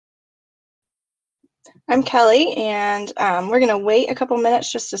I'm Kelly, and we're going to wait a couple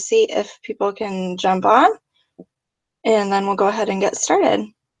minutes just to see if people can jump on, and then we'll go ahead and get started.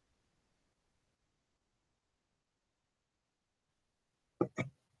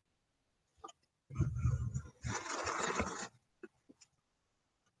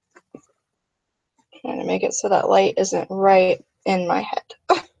 Trying to make it so that light isn't right in my head.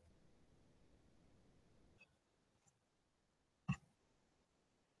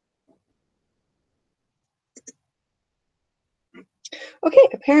 Okay,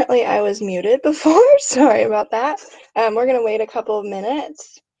 apparently I was muted before. Sorry about that. We're going to wait a couple of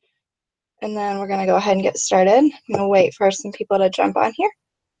minutes, and then we're going to go ahead and get started. I'm going to wait for some people to jump on here.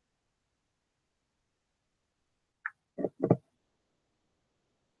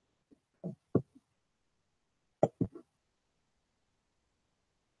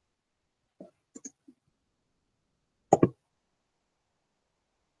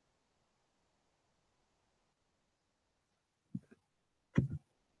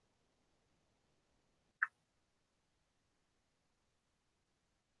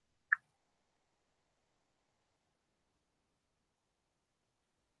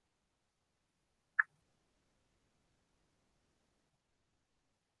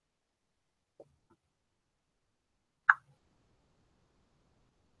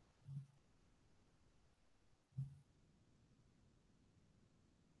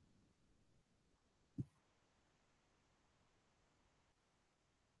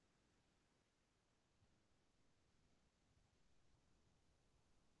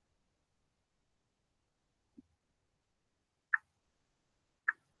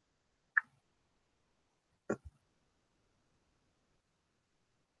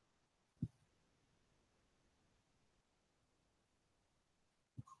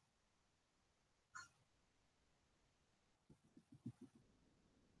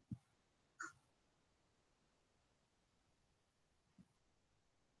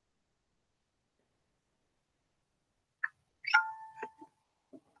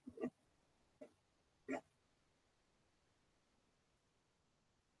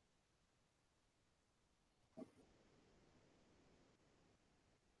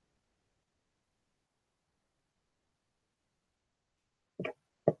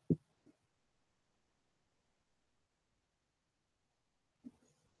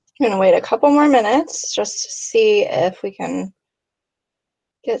 I'm going to wait a couple more minutes just to see if we can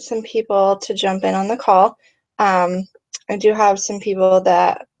get some people to jump in on the call. I do have some people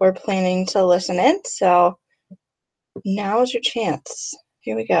that were planning to listen in, so now is your chance.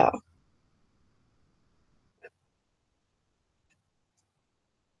 Here we go.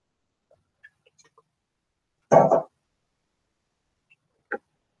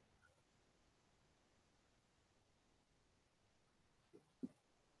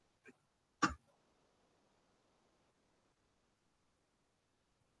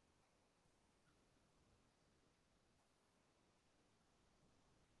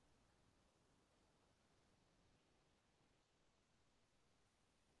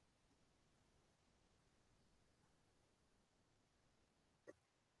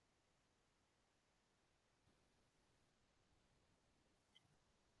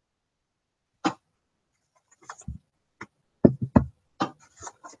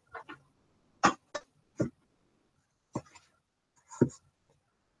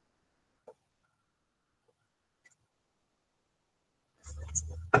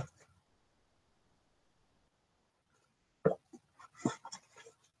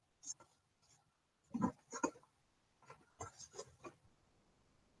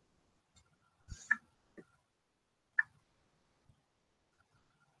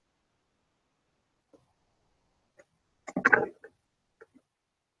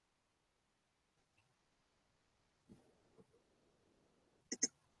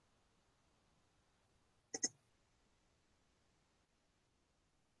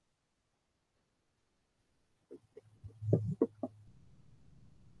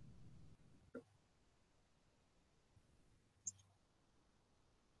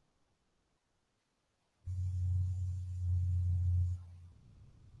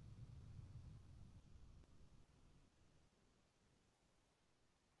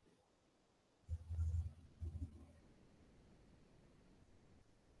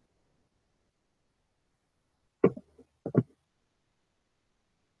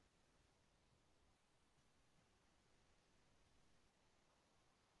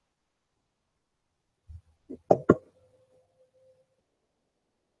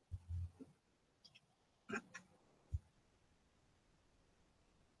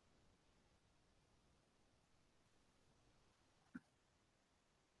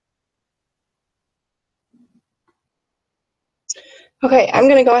 Okay, I'm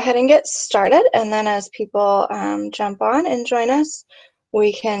going to go ahead and get started, and then as people jump on and join us,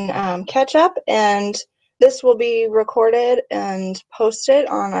 we can catch up, and this will be recorded and posted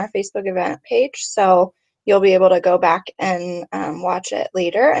on our Facebook event page, so you'll be able to go back and watch it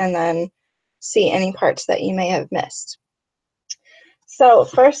later and then see any parts that you may have missed. So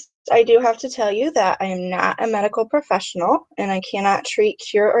first, I do have to tell you that I am not a medical professional, and I cannot treat,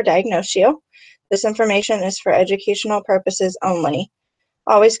 cure, or diagnose you. This information is for educational purposes only.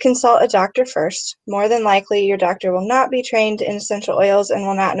 Always consult a doctor first. More than likely, your doctor will not be trained in essential oils and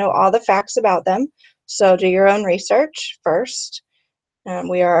will not know all the facts about them, so do your own research first.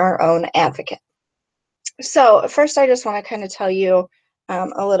 We are our own advocate. So first, I just want to kind of tell you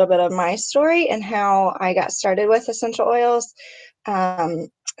a little bit of my story and how I got started with essential oils.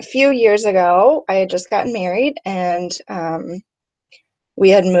 A few years ago, I had just gotten married, and we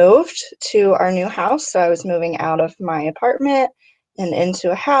had moved to our new house, so I was moving out of my apartment and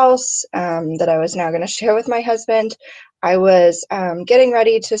into a house that I was now going to share with my husband. I was getting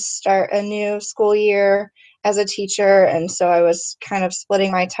ready to start a new school year as a teacher, and so I was kind of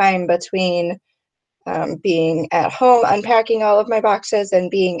splitting my time between being at home, unpacking all of my boxes, and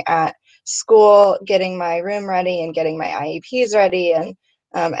being at school, getting my room ready and getting my IEPs ready, and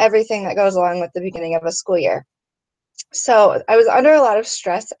everything that goes along with the beginning of a school year. So I was under a lot of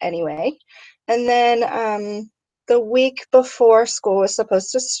stress anyway. And then the week before school was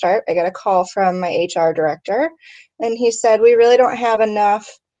supposed to start, I got a call from my HR director, and he said, "We really don't have enough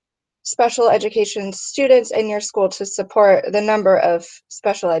special education students in your school to support the number of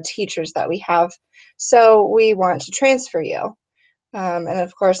special ed teachers that we have. So we want to transfer you." And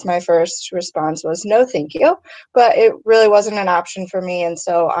of course, my first response was no, thank you. But it really wasn't an option for me. And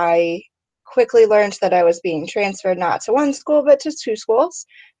so I quickly learned that I was being transferred not to one school, but to two schools.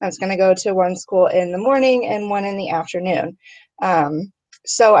 I was going to go to one school in the morning and one in the afternoon.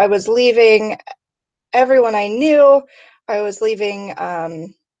 So I was leaving everyone I knew. I was leaving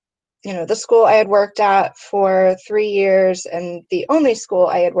the school I had worked at for 3 years and the only school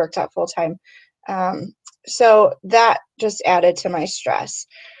I had worked at full time. So that just added to my stress.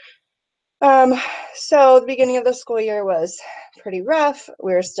 So the beginning of the school year was pretty rough.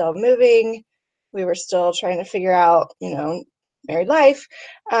 We were still moving. We were still trying to figure out, married life.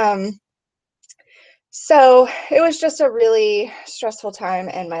 So it was just a really stressful time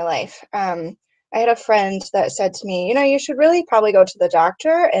in my life. I had a friend that said to me, you should really probably go to the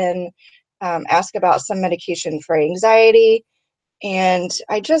doctor and ask about some medication for anxiety. And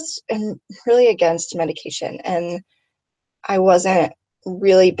I just am really against medication. And I wasn't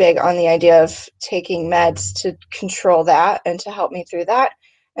really big on the idea of taking meds to control that and to help me through that.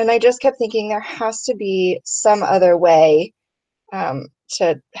 And I just kept thinking there has to be some other way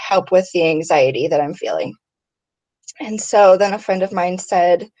to help with the anxiety that I'm feeling. And so then a friend of mine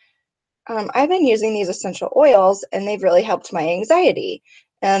said, I've been using these essential oils and they've really helped my anxiety.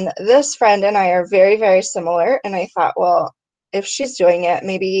 And this friend and I are very, very similar. And I thought, well, if she's doing it,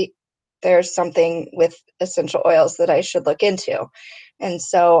 maybe there's something with essential oils that I should look into. And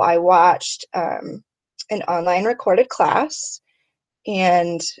so I watched an online recorded class.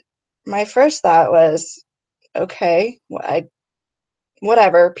 And my first thought was, okay,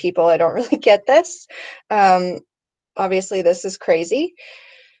 whatever, people, I don't really get this. Obviously, this is crazy.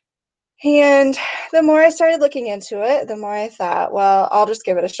 And the more I started looking into it, the more I thought, well, I'll just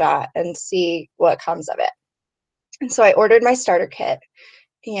give it a shot and see what comes of it. And so I ordered my starter kit.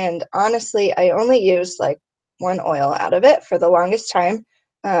 And honestly, I only used like one oil out of it for the longest time.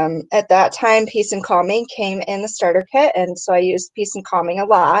 At that time, Peace and Calming came in the starter kit. And so I used Peace and Calming a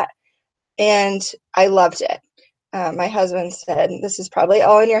lot. And I loved it. My husband said, "This is probably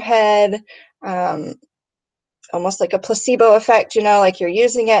all in your head. Almost like a placebo effect, like you're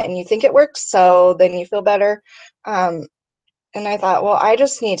using it and you think it works, so then you feel better." And I thought, well, I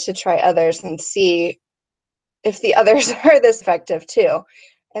just need to try others and see if the others are this effective too.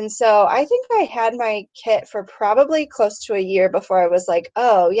 And so I think I had my kit for probably close to a year before I was like,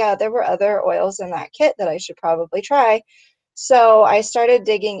 oh, yeah, there were other oils in that kit that I should probably try. So I started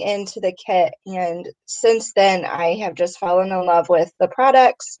digging into the kit, and since then, I have just fallen in love with the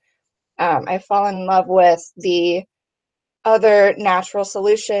products. I've fallen in love with the other natural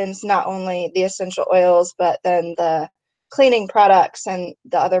solutions, not only the essential oils, but then the cleaning products and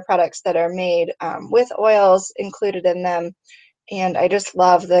the other products that are made with oils included in them. And I just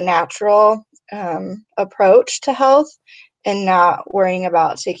love the natural approach to health and not worrying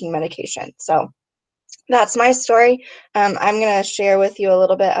about taking medication. So that's my story. I'm going to share with you a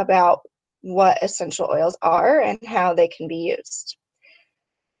little bit about what essential oils are and how they can be used.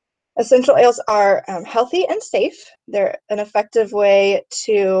 Essential oils are healthy and safe. They're an effective way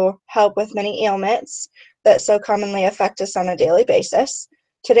to help with many ailments that so commonly affect us on a daily basis.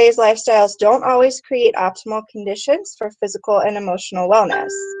 Today's lifestyles don't always create optimal conditions for physical and emotional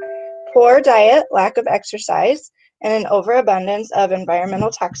wellness. Poor diet, lack of exercise, and an overabundance of environmental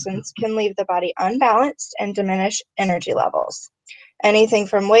toxins can leave the body unbalanced and diminish energy levels. Anything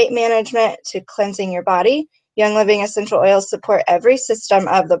from weight management to cleansing your body, Young Living essential oils support every system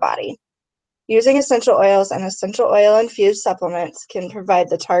of the body. Using essential oils and essential oil-infused supplements can provide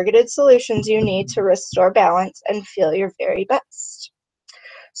the targeted solutions you need to restore balance and feel your very best.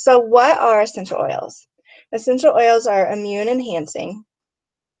 So what are essential oils? Essential oils are immune-enhancing.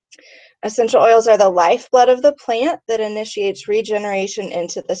 Essential oils are the lifeblood of the plant that initiates regeneration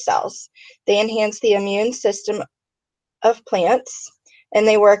into the cells. They enhance the immune system of plants, and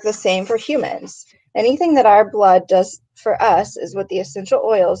they work the same for humans. Anything that our blood does for us is what the essential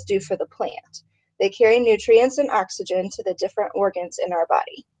oils do for the plant. They carry nutrients and oxygen to the different organs in our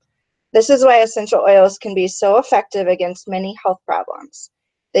body. This is why essential oils can be so effective against many health problems.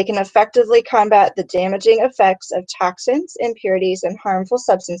 They can effectively combat the damaging effects of toxins, impurities, and harmful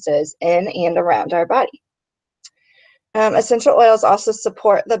substances in and around our body. Essential oils also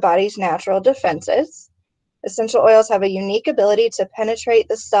support the body's natural defenses. Essential oils have a unique ability to penetrate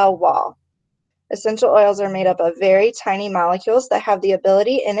the cell wall. Essential oils are made up of very tiny molecules that have the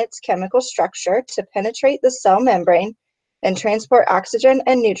ability in its chemical structure to penetrate the cell membrane and transport oxygen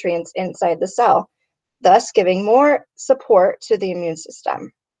and nutrients inside the cell, thus giving more support to the immune system.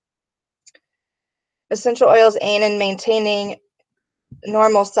 Essential oils aid in maintaining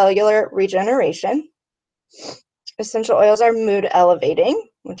normal cellular regeneration. Essential oils are mood elevating,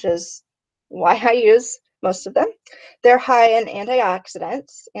 which is why I use most of them. They're high in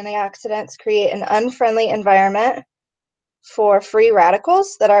antioxidants. Antioxidants create an unfriendly environment for free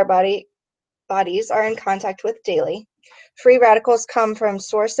radicals that our bodies are in contact with daily. Free radicals come from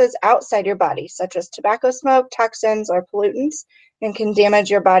sources outside your body, such as tobacco smoke, toxins, or pollutants, and can damage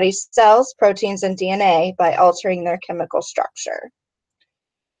your body's cells, proteins, and DNA by altering their chemical structure.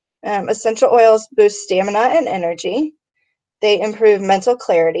 Essential oils boost stamina and energy. They improve mental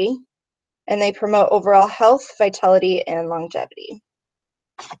clarity, and they promote overall health, vitality, and longevity.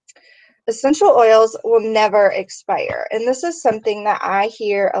 Essential oils will never expire, and this is something that I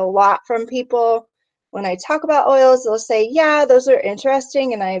hear a lot from people. When I talk about oils, they'll say, yeah, those are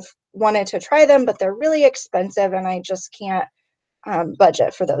interesting, and I've wanted to try them, but they're really expensive, and I just can't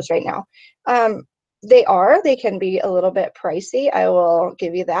budget for those right now. They can be a little bit pricey, I will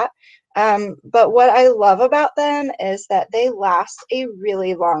give you that. But what I love about them is that they last a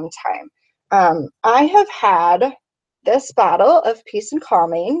really long time. I have had this bottle of Peace and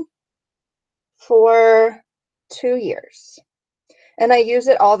Calming for 2 years, and I use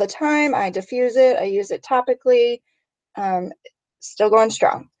it all the time. I diffuse it, I use it topically, still going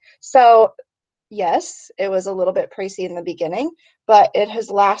strong. So yes, it was a little bit pricey in the beginning, but it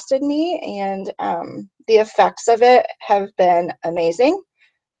has lasted me, and the effects of it have been amazing.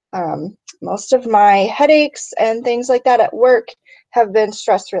 Most of my headaches and things like that at work have been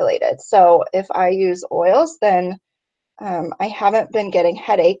stress related. So if I use oils, then I haven't been getting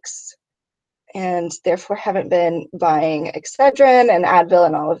headaches, and therefore haven't been buying Excedrin and Advil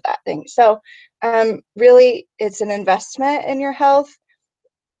and all of that thing. So really, it's an investment in your health,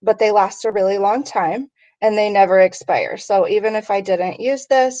 but they last a really long time and they never expire. So even if I didn't use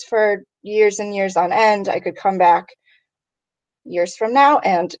this for years and years on end, I could come back years from now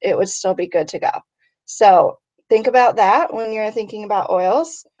and it would still be good to go. So think about that when you're thinking about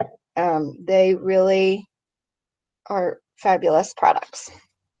oils. They really are fabulous products.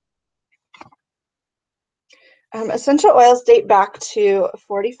 Essential oils date back to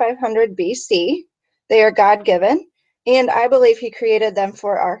 4500 BC. They are God-given, and I believe he created them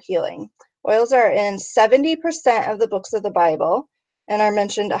for our healing. Oils are in 70% of the books of the Bible and are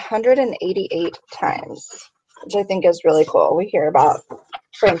mentioned 188 times, which I think is really cool. We hear about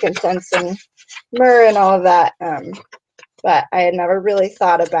frankincense and myrrh and all of that, but I had never really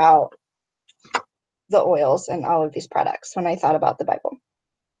thought about the oils and all of these products when I thought about the Bible.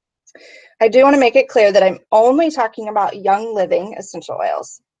 I do want to make it clear that I'm only talking about Young Living essential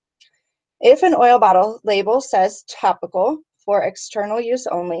oils. If an oil bottle label says topical for external use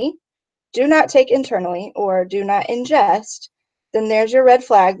only, do not take internally, or do not ingest, then there's your red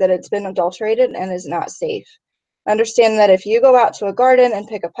flag that it's been adulterated and is not safe. Understand that if you go out to a garden and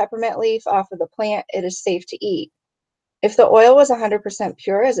pick a peppermint leaf off of the plant, it is safe to eat. If the oil was 100%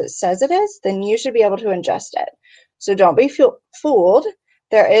 pure as it says it is, then you should be able to ingest it. So don't be fooled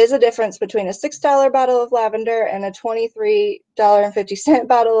There is a difference between a $6 bottle of lavender and a $23.50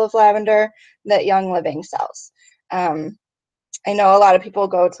 bottle of lavender that Young Living sells. I know a lot of people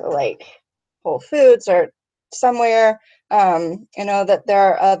go to like Whole Foods or somewhere. I know that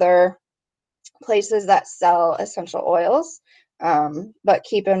there are other places that sell essential oils, but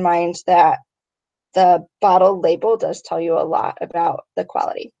keep in mind that the bottle label does tell you a lot about the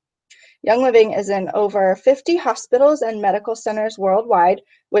quality. Young Living is in over 50 hospitals and medical centers worldwide,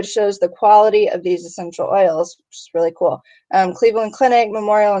 which shows the quality of these essential oils, which is really cool. Cleveland Clinic,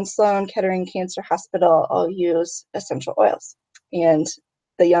 Memorial, and Sloan Kettering Cancer Hospital all use essential oils, and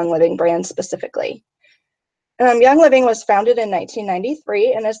the Young Living brand specifically. Young Living was founded in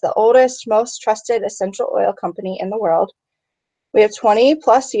 1993 and is the oldest, most trusted essential oil company in the world. We have 20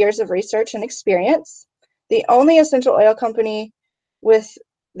 plus years of research and experience. The only essential oil company with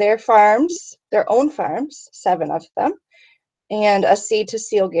their farms, their own farms, 7 of them, and a seed to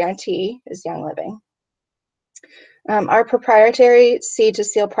seal guarantee is Young Living. Our proprietary seed to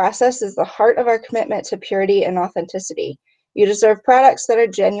seal process is the heart of our commitment to purity and authenticity. You deserve products that are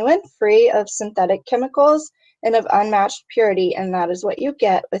genuine, free of synthetic chemicals, and of unmatched purity, and that is what you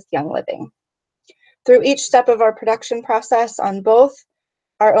get with Young Living. Through each step of our production process on both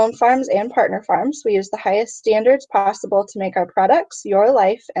our own farms and partner farms, we use the highest standards possible to make our products, your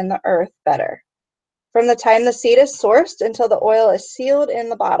life, and the earth better. From the time the seed is sourced until the oil is sealed in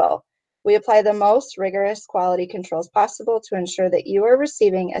the bottle, we apply the most rigorous quality controls possible to ensure that you are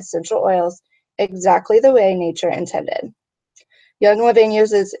receiving essential oils exactly the way nature intended. Young Living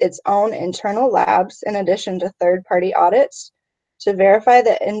uses its own internal labs in addition to third-party audits to verify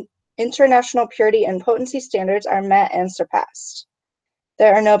that international purity and potency standards are met and surpassed.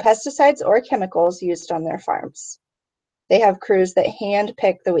 There are no pesticides or chemicals used on their farms. They have crews that hand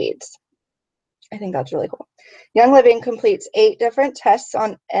pick the weeds. I think that's really cool. Young Living completes 8 different tests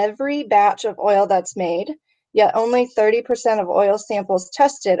on every batch of oil that's made, yet only 30% of oil samples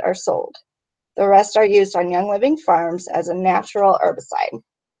tested are sold. The rest are used on Young Living farms as a natural herbicide.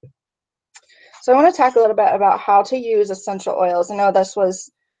 So I want to talk a little bit about how to use essential oils. I know this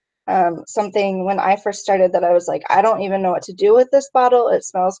was something when I first started that I was like, I don't even know what to do with this bottle. It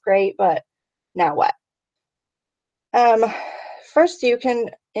smells great, but now what? First, you can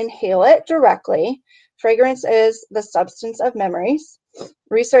inhale it directly. Fragrance is the substance of memories.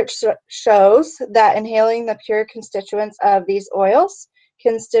 Research shows that inhaling the pure constituents of these oils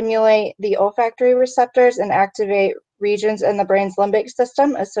can stimulate the olfactory receptors and activate regions in the brain's limbic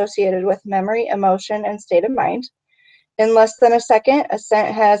system associated with memory, emotion, and state of mind. In less than a second, a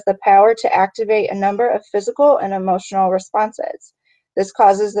scent has the power to activate a number of physical and emotional responses. This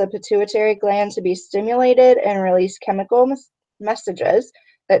causes the pituitary gland to be stimulated and release chemical messages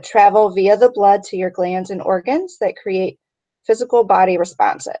that travel via the blood to your glands and organs that create physical body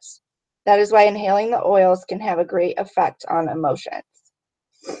responses. That is why inhaling the oils can have a great effect on emotions.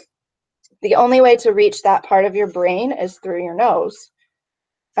 The only way to reach that part of your brain is through your nose.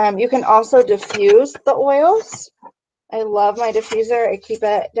 You can also diffuse the oils. I love my diffuser. I keep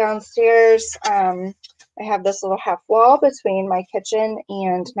it downstairs. I have this little half wall between my kitchen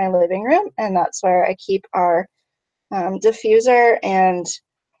and my living room, and that's where I keep our diffuser. And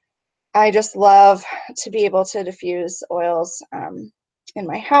I just love to be able to diffuse oils in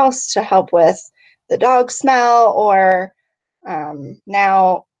my house to help with the dog smell, or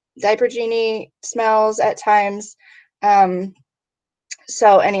now Diaper Genie smells at times.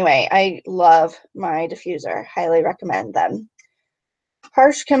 So anyway, I love my diffuser. Highly recommend them.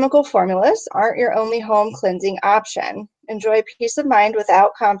 Harsh chemical formulas aren't your only home cleansing option. Enjoy peace of mind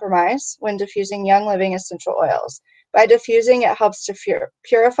without compromise when diffusing Young Living essential oils. By diffusing, it helps to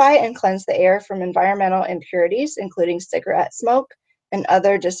purify and cleanse the air from environmental impurities, including cigarette smoke and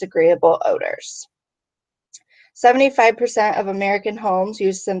other disagreeable odors. 75% of American homes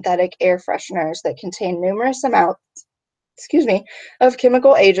use synthetic air fresheners that contain numerous amounts of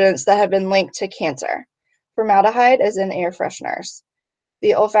chemical agents that have been linked to cancer. Formaldehyde is in air fresheners.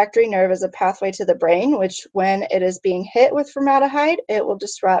 The olfactory nerve is a pathway to the brain, which when it is being hit with formaldehyde, it will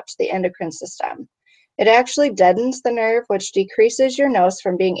disrupt the endocrine system. It actually deadens the nerve, which decreases your nose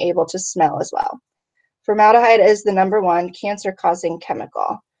from being able to smell as well. Formaldehyde is the #1 cancer-causing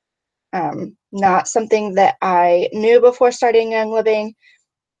chemical. Not something that I knew before starting Young Living,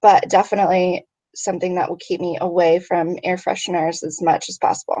 but definitely something that will keep me away from air fresheners as much as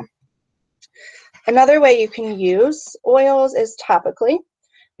possible. Another way you can use oils is topically.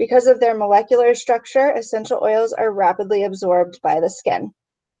 Because of their molecular structure, essential oils are rapidly absorbed by the skin.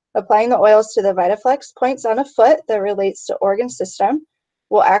 Applying the oils to the VitaFlex points on a foot that relates to organ system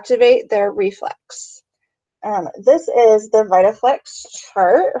will activate their reflex. This is the VitaFlex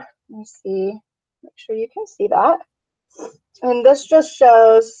chart. Let me see, make sure you can see that. And this just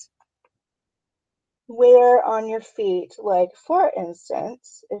shows where on your feet, like for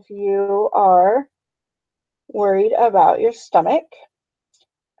instance, if you are worried about your stomach,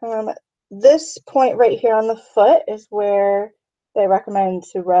 this point right here on the foot is where they recommend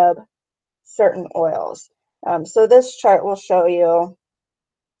to rub certain oils. So this chart will show you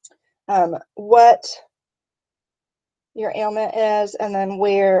what your ailment is and then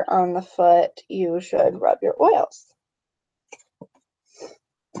where on the foot you should rub your oils.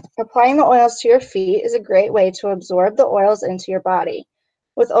 Applying the oils to your feet is a great way to absorb the oils into your body.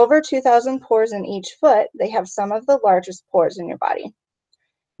 With over 2,000 pores in each foot, they have some of the largest pores in your body.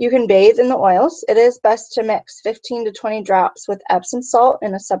 You can bathe in the oils. It is best to mix 15 to 20 drops with Epsom salt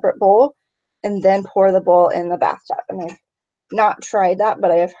in a separate bowl and then pour the bowl in the bathtub. And I've not tried that,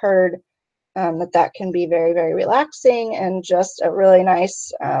 but I have heard that can be very, very relaxing and just a really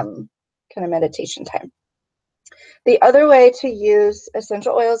nice kind of meditation time. The other way to use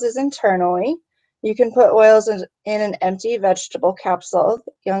essential oils is internally. You can put oils in an empty vegetable capsule.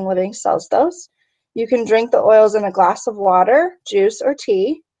 Young Living sells those. You can drink the oils in a glass of water, juice, or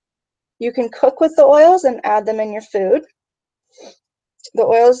tea. You can cook with the oils and add them in your food. The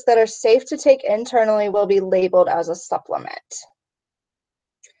oils that are safe to take internally will be labeled as a supplement.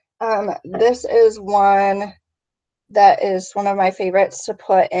 This is one that is one of my favorites to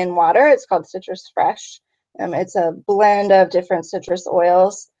put in water. It's called Citrus Fresh. It's a blend of different citrus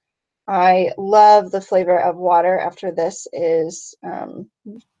oils. I love the flavor of water after this is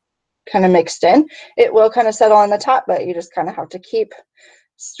kind of mixed in. It will kind of settle on the top, but you just kind of have to keep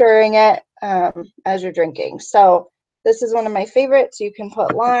stirring it as you're drinking. So this is one of my favorites. You can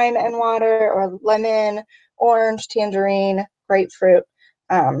put lime in water or lemon, orange, tangerine, grapefruit.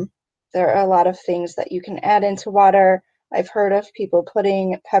 There are a lot of things that you can add into water. I've heard of people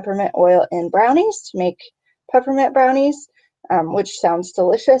putting peppermint oil in brownies to make peppermint brownies, which sounds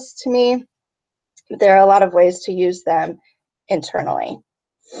delicious to me. There are a lot of ways to use them internally.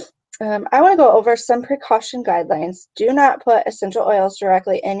 I want to go over some precaution guidelines. Do not put essential oils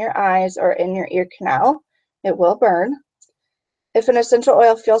directly in your eyes or in your ear canal. It will burn. If an essential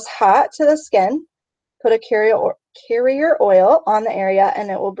oil feels hot to the skin, put a carrier oil on the area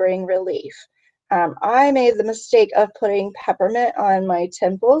and it will bring relief. I made the mistake of putting peppermint on my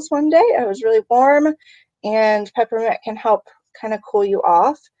temples one day. It was really warm, and peppermint can help kind of cool you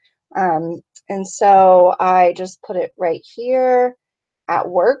off. And so I just put it right here at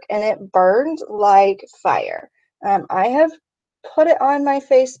work, and it burned like fire. I have put it on my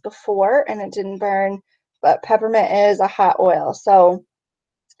face before, and it didn't burn, but peppermint is a hot oil, so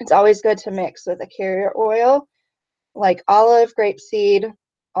it's always good to mix with a carrier oil like olive, grapeseed,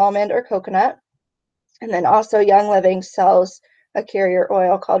 almond, or coconut. And then also Young Living sells a carrier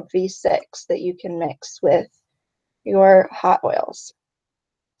oil called V6 that you can mix with your hot oils.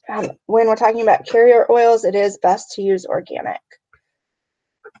 When we're talking about carrier oils, it is best to use organic.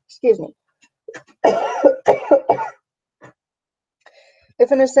 Excuse me.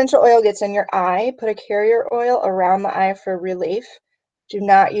 If an essential oil gets in your eye, put a carrier oil around the eye for relief. Do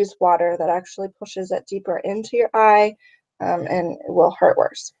not use water. That actually pushes it deeper into your eye and it will hurt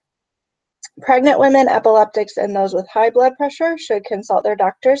worse. Pregnant women, epileptics, and those with high blood pressure should consult their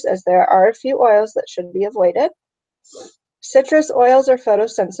doctors, as there are a few oils that should be avoided. Citrus oils are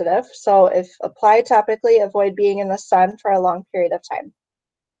photosensitive, so if applied topically, avoid being in the sun for a long period of time.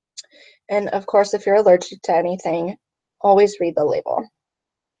 And of course, if you're allergic to anything, always read the label.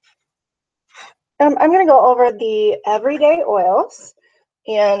 I'm going to go over the everyday oils,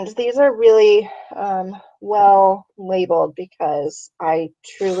 and these are really well labeled because I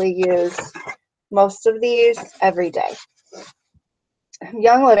truly use most of these every day.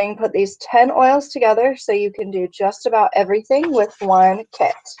 Young Living put these 10 oils together so you can do just about everything with one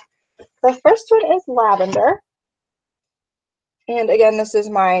kit. The first one is lavender. And again, this is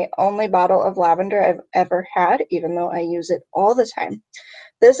my only bottle of lavender I've ever had, even though I use it all the time.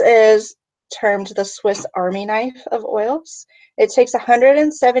 This is termed the Swiss Army knife of oils. It takes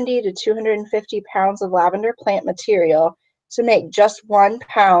 170 to 250 pounds of lavender plant material to make just 1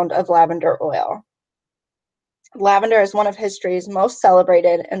 pound of lavender oil. Lavender is one of history's most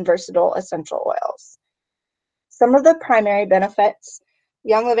celebrated and versatile essential oils. Some of the primary benefits: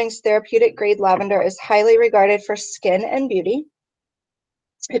 Young Living's therapeutic grade lavender is highly regarded for skin and beauty.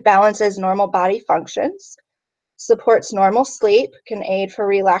 It balances normal body functions, supports normal sleep, can aid for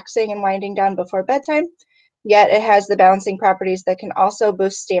relaxing and winding down before bedtime, yet it has the balancing properties that can also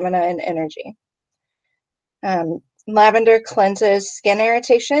boost stamina and energy. Lavender cleanses skin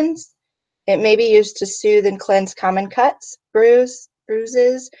irritations. It may be used to soothe and cleanse common cuts,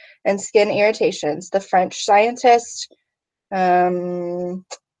 bruises, and skin irritations. The French scientist, Gattefossé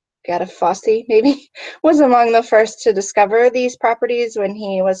maybe, was among the first to discover these properties when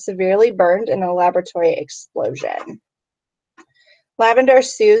he was severely burned in a laboratory explosion. Lavender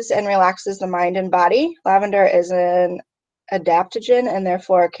soothes and relaxes the mind and body. Lavender is an adaptogen and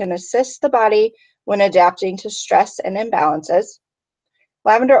therefore can assist the body when adapting to stress and imbalances.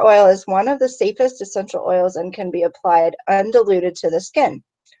 Lavender oil is one of the safest essential oils and can be applied undiluted to the skin.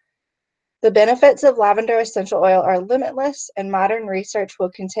 The benefits of lavender essential oil are limitless, and modern research will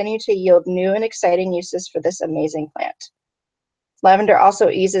continue to yield new and exciting uses for this amazing plant. Lavender also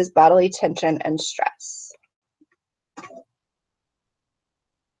eases bodily tension and stress.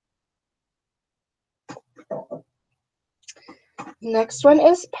 Next one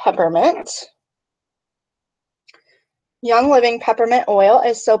is peppermint. Young Living peppermint oil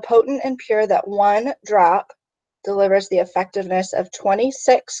is so potent and pure that one drop delivers the effectiveness of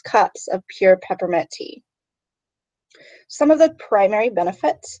 26 cups of pure peppermint tea. Some of the primary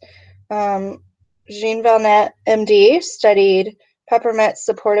benefits. Jean Valnet, MD, studied peppermint's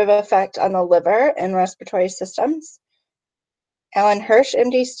supportive effect on the liver and respiratory systems. Alan Hirsch,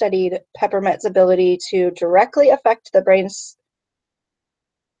 MD, studied peppermint's ability to directly affect the brain's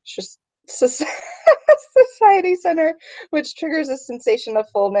Society Center, which triggers a sensation of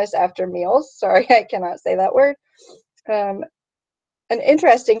fullness after meals. Sorry, I cannot say that word. An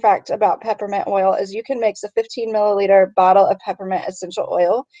interesting fact about peppermint oil is you can mix a 15 milliliter bottle of peppermint essential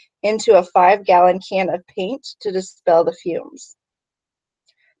oil into a 5-gallon can of paint to dispel the fumes.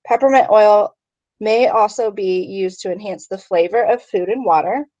 Peppermint oil may also be used to enhance the flavor of food and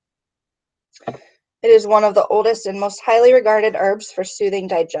water. It is one of the oldest and most highly regarded herbs for soothing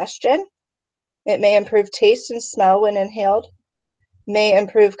digestion. It may improve taste and smell when inhaled, may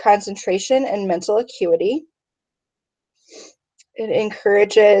improve concentration and mental acuity. It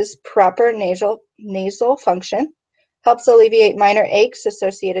encourages proper nasal function, helps alleviate minor aches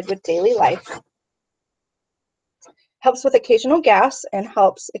associated with daily life, helps with occasional gas, and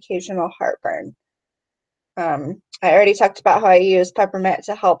helps occasional heartburn. I already talked about how I use peppermint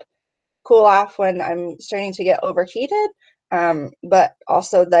to help cool off when I'm starting to get overheated. But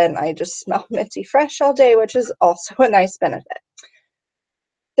also then I just smell minty fresh all day, which is also a nice benefit.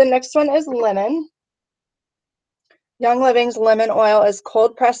 The next one is lemon. Young Living's lemon oil is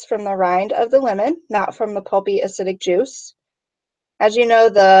cold pressed from the rind of the lemon, not from the pulpy acidic juice. As you know,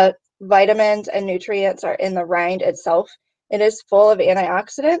 the vitamins and nutrients are in the rind itself. It is full of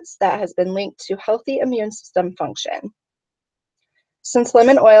antioxidants that has been linked to healthy immune system function. Since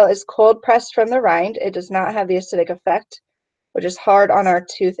lemon oil is cold pressed from the rind, it does not have the acidic effect, which is hard on our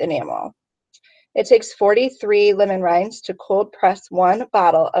tooth enamel. It takes 43 lemon rinds to cold press 1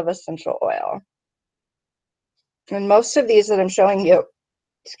 bottle of essential oil. And most of these that I'm showing you,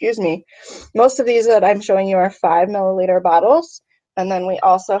 most of these that I'm showing you are 5 milliliter bottles. And then we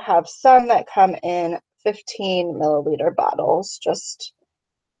also have some that come in 15 milliliter bottles, just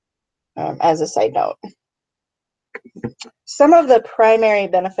as a side note. Some of the primary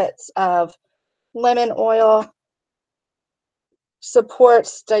benefits of lemon oil: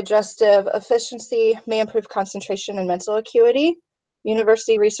 supports digestive efficiency, may improve concentration and mental acuity.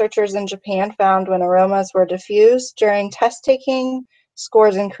 University researchers in Japan found when aromas were diffused during test taking,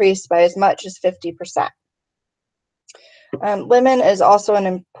 scores increased by as much as 50%. Lemon is also an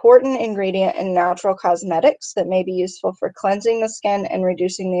important ingredient in natural cosmetics that may be useful for cleansing the skin and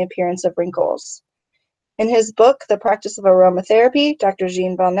reducing the appearance of wrinkles. In his book, The Practice of Aromatherapy, Dr.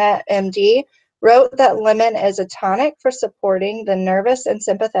 Jean Valnet, MD, wrote that lemon is a tonic for supporting the nervous and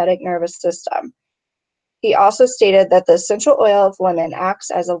sympathetic nervous system. He also stated that the essential oil of lemon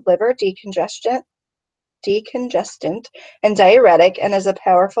acts as a liver decongestant and diuretic and is a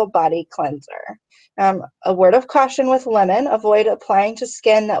powerful body cleanser. A word of caution with lemon: avoid applying to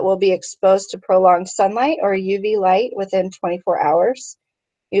skin that will be exposed to prolonged sunlight or UV light within 24 hours.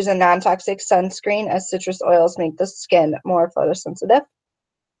 Use a non-toxic sunscreen, as citrus oils make the skin more photosensitive.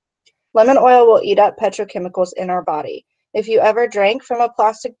 Lemon oil will eat up petrochemicals in our body. If you ever drank from a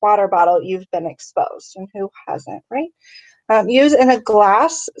plastic water bottle, you've been exposed, and who hasn't, right? Use in a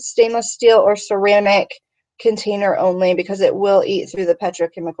glass, stainless steel, or ceramic container only, because it will eat through the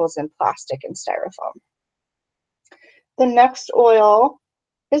petrochemicals in plastic and styrofoam. The next oil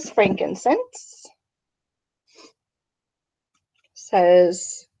is frankincense.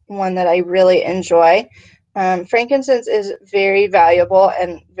 Says one that I really enjoy. Frankincense is very valuable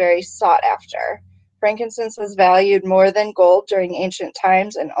and very sought after. Frankincense was valued more than gold during ancient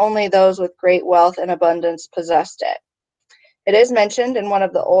times, and only those with great wealth and abundance possessed it. It is mentioned in one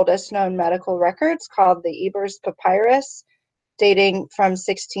of the oldest known medical records called the Ebers Papyrus, dating from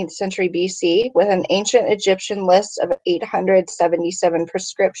 16th century BC, with an ancient Egyptian list of 877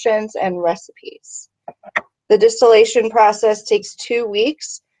 prescriptions and recipes. The distillation process takes 2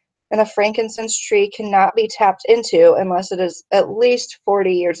 weeks, and a frankincense tree cannot be tapped into unless it is at least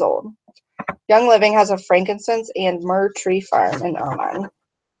 40 years old. Young Living has a frankincense and myrrh tree farm in Oman.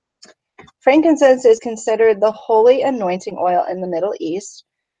 Frankincense is considered the holy anointing oil in the Middle East,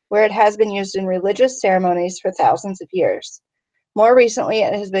 where it has been used in religious ceremonies for thousands of years. More recently,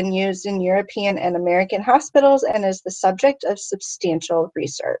 it has been used in European and American hospitals and is the subject of substantial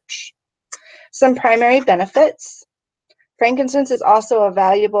research. Some primary benefits. Frankincense is also a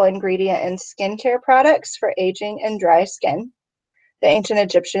valuable ingredient in skincare products for aging and dry skin. The ancient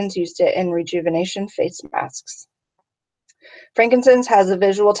Egyptians used it in rejuvenation face masks. Frankincense has a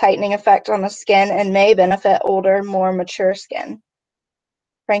visual tightening effect on the skin and may benefit older, more mature skin.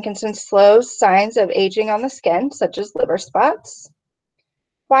 Frankincense slows signs of aging on the skin, such as liver spots.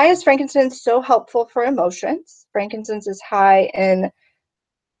 Why is frankincense so helpful for emotions? Frankincense is high in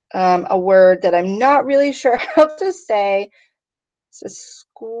a word that I'm not really sure how to say. It's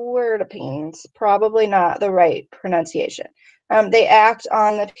squirtapines, probably not the right pronunciation. They act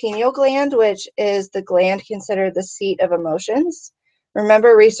on the pineal gland, which is the gland considered the seat of emotions.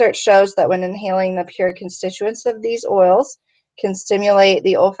 Remember, research shows that when inhaling the pure constituents of these oils can stimulate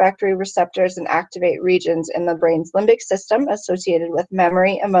the olfactory receptors and activate regions in the brain's limbic system associated with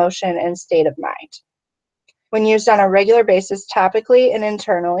memory, emotion, and state of mind. When used on a regular basis topically and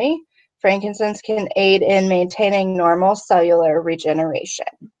internally, frankincense can aid in maintaining normal cellular regeneration.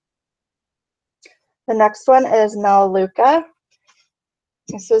 The next one is Melaleuca.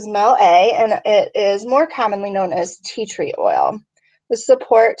 This is Mel A, and it is more commonly known as tea tree oil. This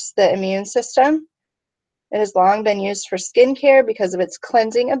supports the immune system. It has long been used for skincare because of its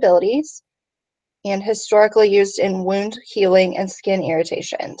cleansing abilities and historically used in wound healing and skin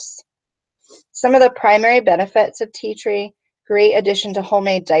irritations. Some of the primary benefits of tea tree: great addition to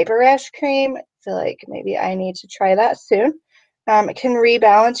homemade diaper rash cream. I feel like maybe I need to try that soon. It can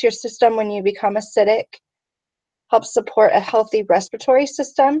rebalance your system when you become acidic, helps support a healthy respiratory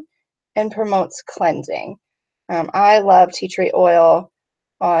system, and promotes cleansing. I love tea tree oil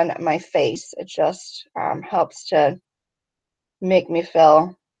on my face. It just helps to make me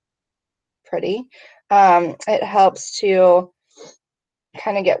feel pretty. It helps to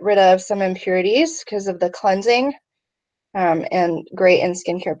kind of get rid of some impurities because of the cleansing, and great in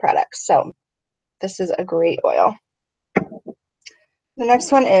skincare products. So this is a great oil. The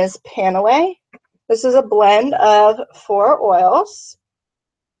next one is Panaway. This is a blend of 4 oils: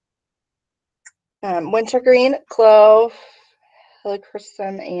 wintergreen, clove,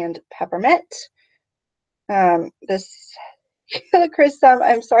 helichrysum, and peppermint. This helichrysum,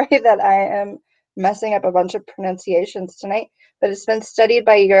 I'm sorry that I am messing up a bunch of pronunciations tonight, but it's been studied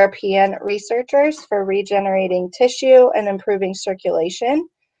by European researchers for regenerating tissue and improving circulation.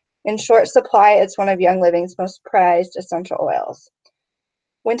 In short supply, it's one of Young Living's most prized essential oils.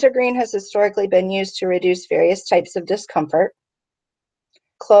 Wintergreen has historically been used to reduce various types of discomfort.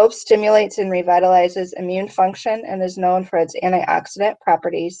 Clove stimulates and revitalizes immune function and is known for its antioxidant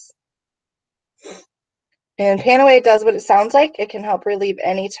properties. And Panaway does what it sounds like. It can help relieve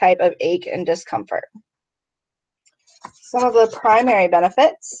any type of ache and discomfort. Some of the primary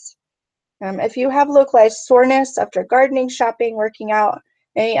benefits: if you have localized soreness after gardening, shopping, working out,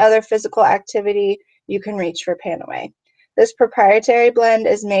 any other physical activity, you can reach for Panaway. This proprietary blend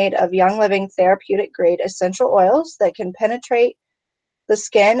is made of Young Living therapeutic grade essential oils that can penetrate the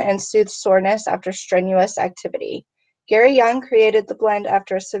skin and soothe soreness after strenuous activity. Gary Young created the blend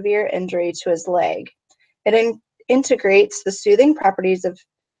after a severe injury to his leg. It integrates the soothing properties of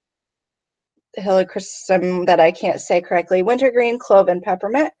helichrysum, that I can't say correctly, wintergreen, clove, and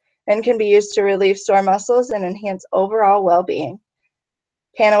peppermint, and can be used to relieve sore muscles and enhance overall well-being.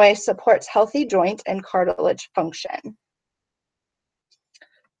 Panaway supports healthy joint and cartilage function.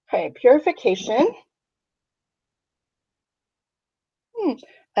 Okay, purification.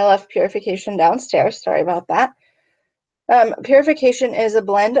 I left purification downstairs. Sorry about that. Purification is a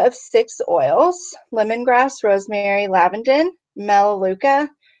blend of 6 oils: lemongrass, rosemary, lavender, melaleuca,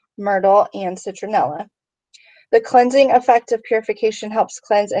 myrtle, and citronella. The cleansing effect of purification helps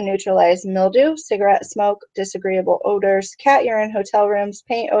cleanse and neutralize mildew, cigarette smoke, disagreeable odors, cat urine, hotel rooms,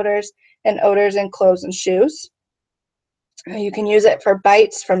 paint odors, and odors in clothes and shoes. You can use it for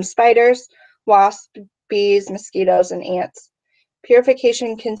bites from spiders, wasps, bees, mosquitoes, and ants.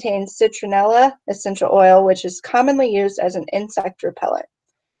 Purification contains citronella essential oil, which is commonly used as an insect repellent.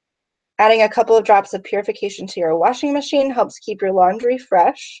 Adding a couple of drops of purification to your washing machine helps keep your laundry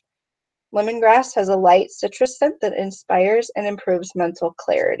fresh. Lemongrass has a light citrus scent that inspires and improves mental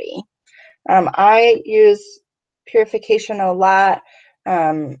clarity. I use purification a lot.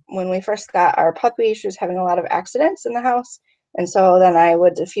 When we first got our puppy, she was having a lot of accidents in the house. And so then I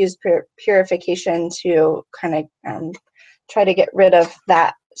would diffuse purification to kind of try to get rid of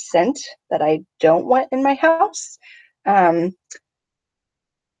that scent that I don't want in my house.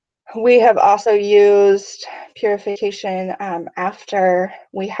 We have also used purification after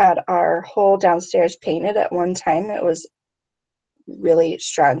we had our whole downstairs painted at one time. It was really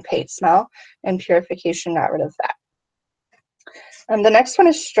strong paint smell, and purification got rid of that. The next one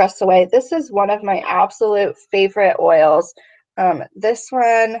is Stress Away. This is one of my absolute favorite oils. This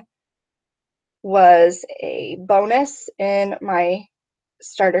one was a bonus in my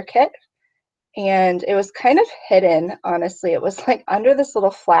starter kit, and it was kind of hidden, honestly. It was like under this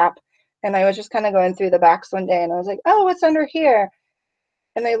little flap, and I was just kind of going through the backs one day, and I was like, oh, what's under here?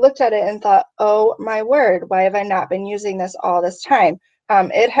 And I looked at it and thought, oh my word, why have I not been using this all this time?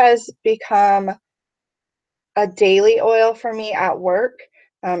 It has become a daily oil for me at work.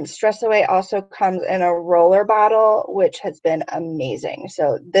 Stress Away also comes in a roller bottle, which has been amazing.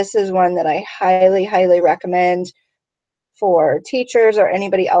 So this is one that I highly, highly recommend for teachers or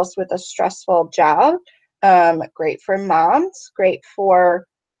anybody else with a stressful job. Great for moms, great for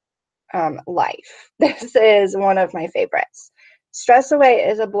life. This is one of my favorites. Stress Away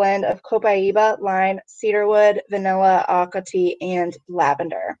is a blend of copaiba, lime, cedarwood, vanilla, akati, and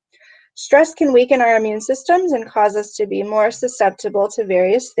lavender. Stress can weaken our immune systems and cause us to be more susceptible to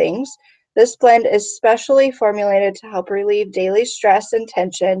various things. This blend is specially formulated to help relieve daily stress and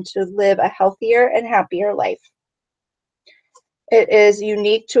tension to live a healthier and happier life. It is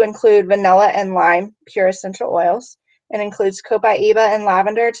unique to include vanilla and lime, pure essential oils, and includes copaiba and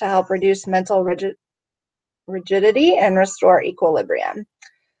lavender to help reduce mental rigidity and restore equilibrium.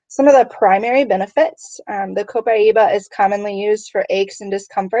 Some of the primary benefits, the copaiba is commonly used for aches and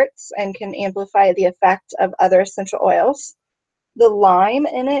discomforts and can amplify the effect of other essential oils. The lime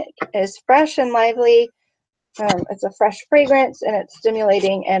in it is fresh and lively. It's a fresh fragrance, and it's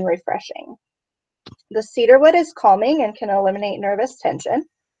stimulating and refreshing. The cedarwood is calming and can eliminate nervous tension.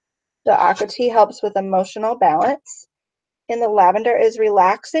 The akati helps with emotional balance. And the lavender is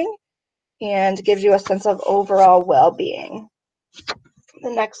relaxing and gives you a sense of overall well-being. The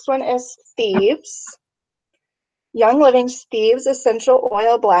next one is Thieves. Young Living's Thieves Essential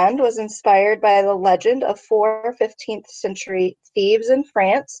Oil Blend was inspired by the legend of 4 15th century thieves in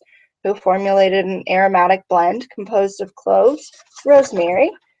France who formulated an aromatic blend composed of cloves,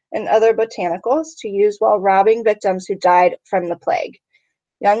 rosemary, and other botanicals to use while robbing victims who died from the plague.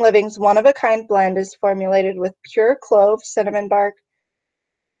 Young Living's one-of-a-kind blend is formulated with pure clove, cinnamon bark,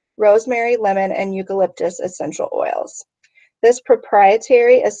 rosemary, lemon, and eucalyptus essential oils. This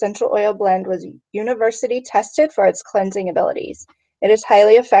proprietary essential oil blend was university tested for its cleansing abilities. It is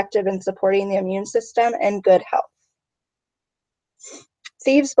highly effective in supporting the immune system and good health.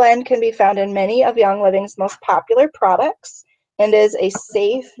 Thieves Blend can be found in many of Young Living's most popular products and is a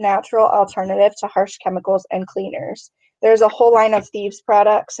safe, natural alternative to harsh chemicals and cleaners. There's a whole line of Thieves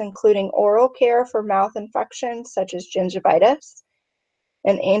products, including oral care for mouth infections such as gingivitis,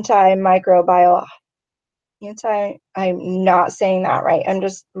 and I'm not saying that right. I'm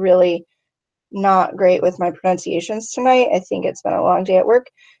just really not great with my pronunciations tonight. I think it's been a long day at work.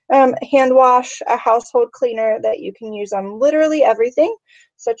 Hand wash, a household cleaner that you can use on literally everything,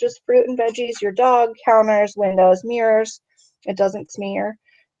 such as fruit and veggies, your dog, counters, windows, mirrors. It doesn't smear.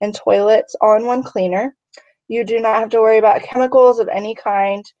 And toilets, all-in-one cleaner. You do not have to worry about chemicals of any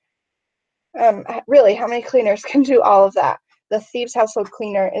kind. Really, how many cleaners can do all of that? The Thieves Household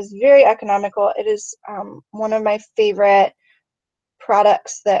Cleaner is very economical. It is one of my favorite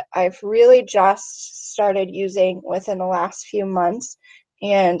products that I've really just started using within the last few months,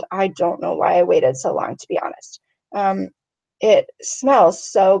 and I don't know why I waited so long, to be honest. It smells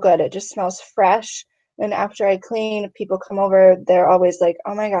so good. It just smells fresh, and after I clean, people come over, they're always like,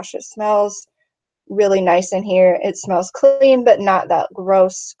 oh my gosh, it smells really nice in here. It smells clean, but not that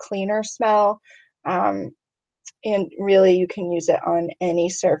gross cleaner smell. And really, you can use it on any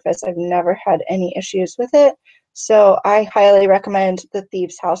surface. I've never had any issues with it. So I highly recommend the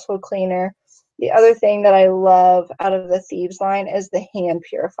Thieves Household Cleaner. The other thing that I love out of the Thieves line is the hand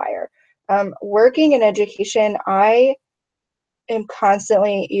purifier. Working in education, I am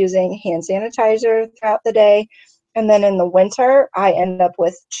constantly using hand sanitizer throughout the day. And then in the winter, I end up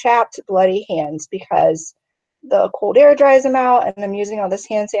with chapped, bloody hands because the cold air dries them out, and I'm using all this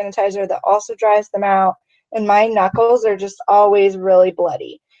hand sanitizer that also dries them out. And my knuckles are just always really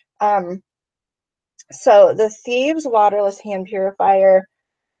bloody. So the Thieves Waterless Hand Purifier,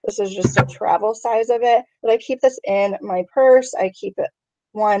 this is just a travel size of it, but I keep this in my purse. I keep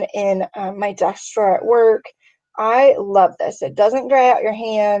one in my desk drawer at work. I love this. It doesn't dry out your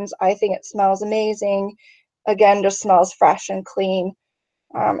hands. I think it smells amazing. Again, just smells fresh and clean.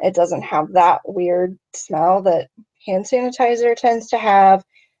 It doesn't have that weird smell that hand sanitizer tends to have.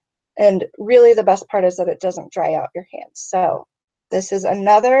 And really the best part is that it doesn't dry out your hands. So this is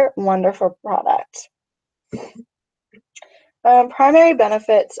another wonderful product. Primary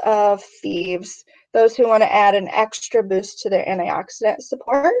benefits of Thieves. Those who want to add an extra boost to their antioxidant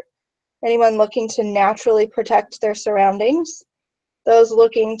support. Anyone looking to naturally protect their surroundings. Those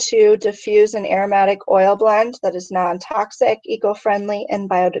looking to diffuse an aromatic oil blend that is non-toxic, eco-friendly, and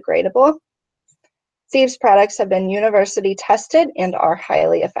biodegradable. Thieves products have been university tested and are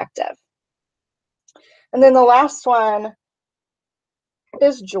highly effective. And then the last one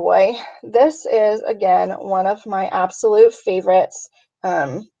is Joy. This is, again, one of my absolute favorites.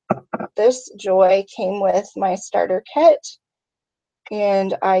 This Joy came with my starter kit,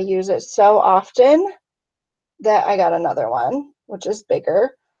 and I use it so often that I got another one, which is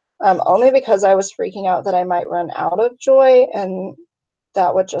bigger, only because I was freaking out that I might run out of Joy, and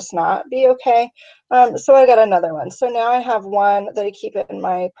that would just not be okay. So I got another one. So now I have one that I keep in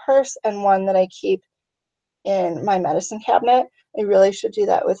my purse and one that I keep in my medicine cabinet. I really should do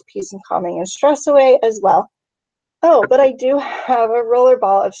that with Peace and Calming and Stress Away as well. Oh, but I do have a roller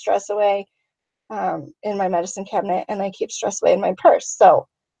ball of Stress Away in my medicine cabinet, and I keep Stress Away in my purse. So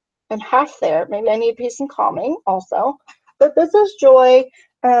I'm half there. Maybe I need Peace and Calming also. But this is Joy.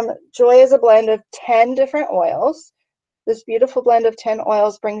 Joy is a blend of 10 different oils. This beautiful blend of 10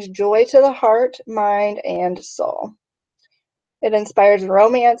 oils brings joy to the heart, mind, and soul. It inspires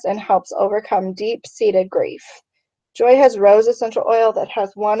romance and helps overcome deep-seated grief. Joy has rose essential oil that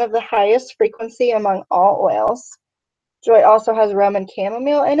has one of the highest frequency among all oils. Joy also has Roman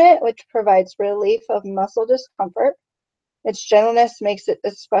chamomile in it, which provides relief of muscle discomfort. Its gentleness makes it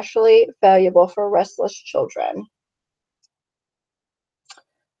especially valuable for restless children.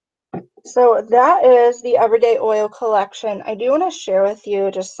 So that is the Everyday Oil collection. I do want to share with you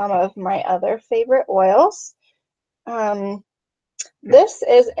just some of my other favorite oils. This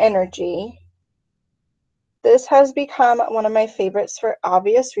is Energy. This has become one of my favorites for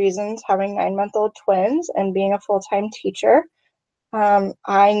obvious reasons, having 9-month-old twins and being a full-time teacher.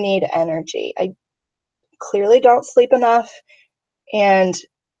 I need energy. I clearly don't sleep enough, and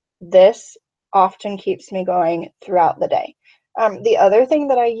this often keeps me going throughout the day. The other thing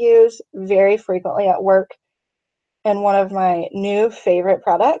that I use very frequently at work, and one of my new favorite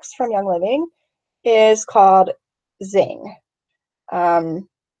products from Young Living, is called Zing.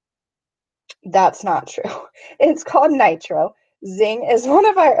 That's not true. It's called Nitro. Zing is one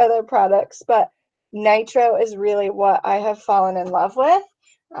of our other products, but Nitro is really what I have fallen in love with.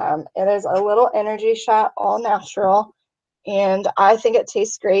 It is a little energy shot, all natural, and I think it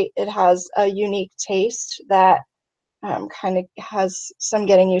tastes great. It has a unique taste that kind of has some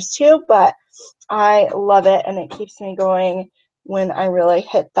getting used to, but I love it, and it keeps me going when I really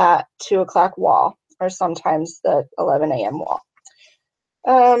hit that 2 o'clock wall, or sometimes the 11 a.m. wall.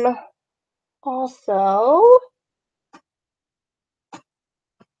 Also,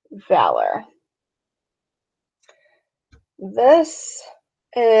 Valor. This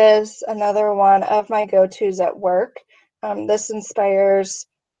is another one of my go-tos at work. This inspires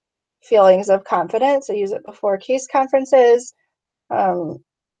feelings of confidence. I use it before case conferences.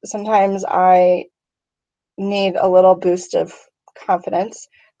 Sometimes I need a little boost of confidence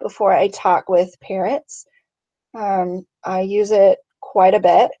before I talk with parents. I use it quite a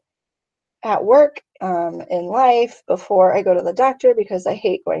bit at work, in life, before I go to the doctor, because I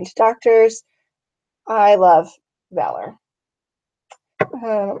hate going to doctors. I love Valor.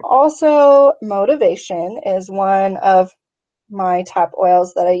 Also, Motivation is one of my top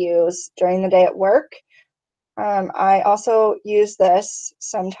oils that I use during the day at work. I also use this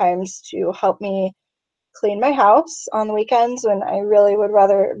sometimes to help me clean my house on the weekends when I really would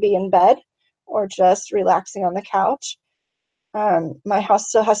rather be in bed or just relaxing on the couch. My house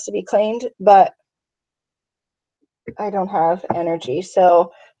still has to be cleaned, but I don't have energy.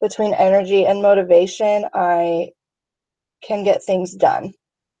 So between energy and motivation, I can get things done.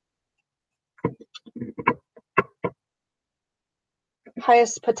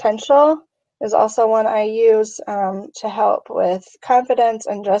 Highest Potential is also one I use to help with confidence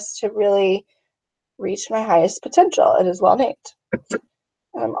and just to really reach my highest potential. It is well named.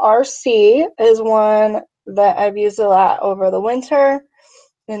 RC is one that I've used a lot over the winter.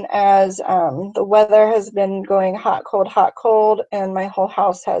 And as the weather has been going hot, cold, and my whole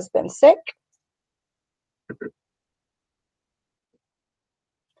house has been sick,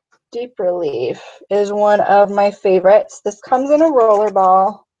 Deep Relief is one of my favorites. This comes in a roller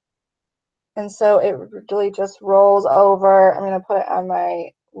ball, and so it really just rolls over. I'm going to put it on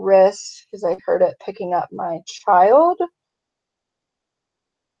my wrist because I heard it picking up my child,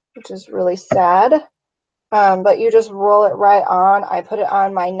 which is really sad. But you just roll it right on. I put it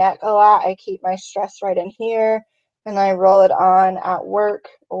on my neck a lot. I keep my stress right in here, and I roll it on at work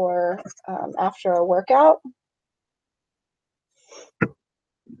or after a workout.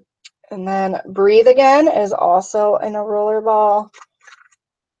 And then Breathe Again is also in a roller ball.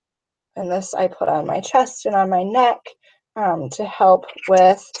 And this I put on my chest and on my neck to help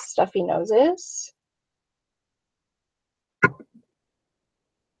with stuffy noses.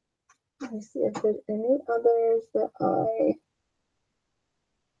 Let me see if there's any others that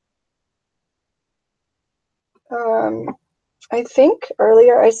I think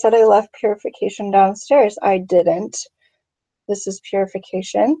earlier I said I left Purification downstairs. I didn't. This is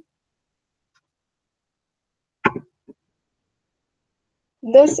Purification.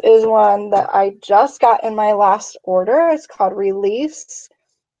 This is one that I just got in my last order. It's called Release.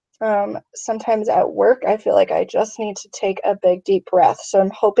 Sometimes at work, I feel like I just need to take a big deep breath. So I'm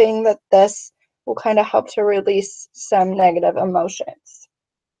hoping that this will kind of help to release some negative emotions.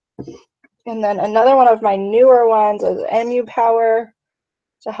 And then another one of my newer ones is MU Power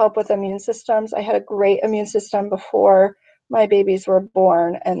to help with immune systems. I had a great immune system before my babies were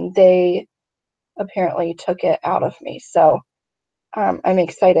born, and they apparently took it out of me. So I'm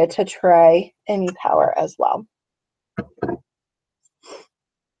excited to try MU Power as well.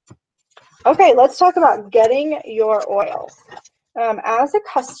 Okay, let's talk about getting your oils. As a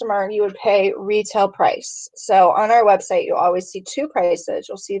customer, you would pay retail price. So on our website, you'll always see two prices.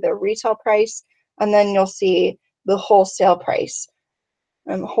 You'll see the retail price, and then you'll see the wholesale price.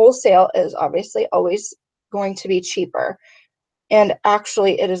 Wholesale is obviously always going to be cheaper. And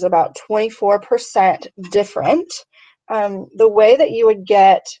actually, it is about 24% different. The way that you would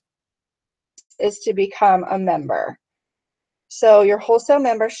get is to become a member. So your wholesale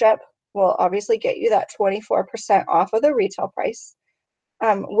membership will obviously get you that 24% off of the retail price.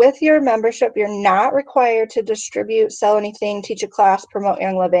 With your membership, you're not required to distribute, sell anything, teach a class, promote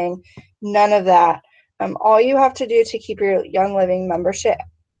Young Living, none of that. All you have to do to keep your Young Living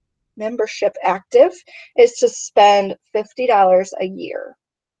membership active is to spend $50 a year.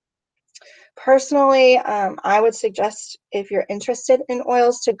 Personally, I would suggest, if you're interested in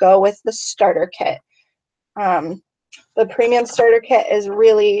oils, to go with the starter kit. The premium starter kit is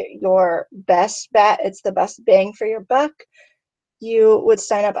really your best bet. It's the best bang for your buck. You would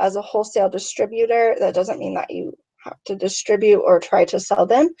sign up as a wholesale distributor. That doesn't mean that you have to distribute or try to sell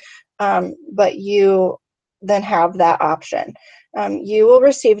them, but you then have that option. You will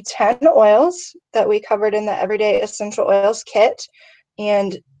receive 10 oils that we covered in the Everyday Essential Oils kit,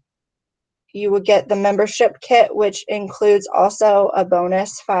 and you would get the membership kit, which includes also a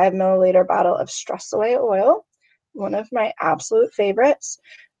bonus 5 milliliter bottle of Stress Away oil, one of my absolute favorites.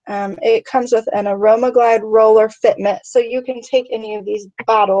 It comes with an AromaGlide roller fitment, so you can take any of these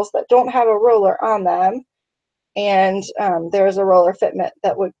bottles that don't have a roller on them, and there's a roller fitment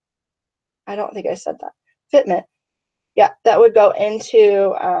that would, I don't think I said that, fitment, yeah, that would go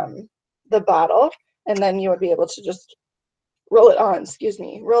into the bottle, and then you would be able to just roll it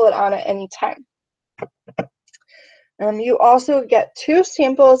on at any time. You also get 2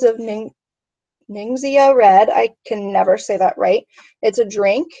 samples of Ningxia Red. I can never say that right. It's a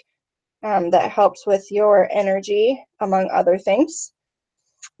drink that helps with your energy, among other things.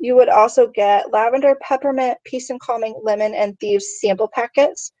 You would also get Lavender, Peppermint, Peace and Calming, Lemon, and Thieves sample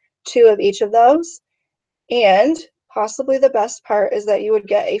packets, 2 of each of those. And possibly the best part is that you would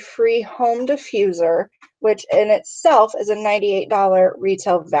get a free home diffuser, which in itself is a $98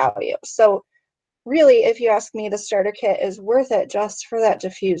 retail value. So really, if you ask me, the starter kit is worth it just for that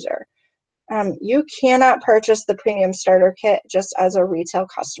diffuser. You cannot purchase the premium starter kit just as a retail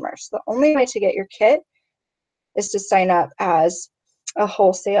customer. So the only way to get your kit is to sign up as a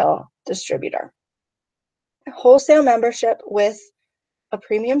wholesale distributor. Wholesale membership with a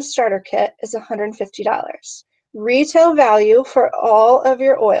premium starter kit is $150. Retail value for all of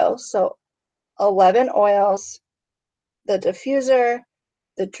your oils, so 11 oils, the diffuser,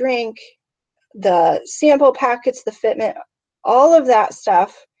 the drink, the sample packets, the fitment, all of that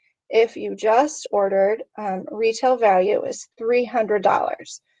stuff, if you just ordered, retail value is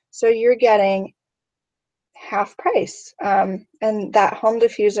 $300. So you're getting half price. And that home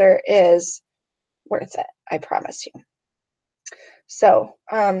diffuser is worth it, I promise you. So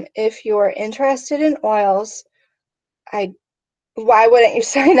if you're interested in oils, why wouldn't you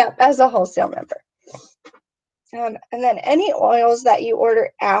sign up as a wholesale member? And then any oils that you order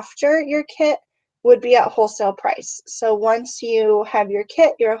after your kit would be at wholesale price. So once you have your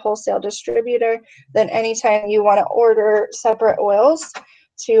kit, you're a wholesale distributor, then anytime you want to order separate oils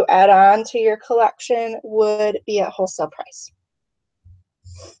to add on to your collection would be at wholesale price.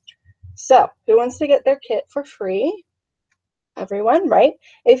 So who wants to get their kit for free? Everyone, right?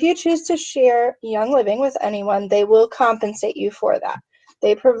 If you choose to share Young Living with anyone, they will compensate you for that.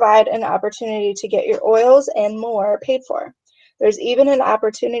 They provide an opportunity to get your oils and more paid for. There's even an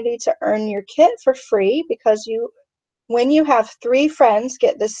opportunity to earn your kit for free because when you have 3 friends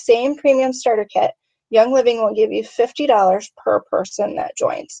get the same premium starter kit, Young Living will give you $50 per person that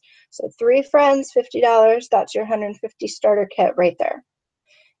joins. So 3 friends, $50, that's your $150 starter kit right there.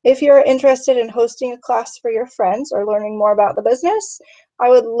 If you're interested in hosting a class for your friends or learning more about the business, I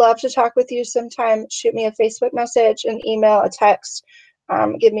would love to talk with you sometime. Shoot me a Facebook message, an email, a text,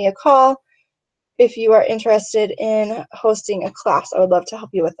 give me a call. If you are interested in hosting a class, I would love to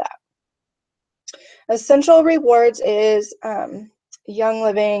help you with that. Essential Rewards is Young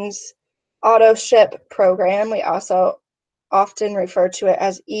Living's auto ship program. We also often refer to it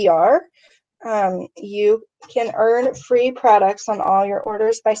as ER. You can earn free products on all your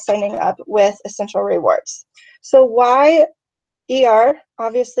orders by signing up with Essential Rewards. So why ER?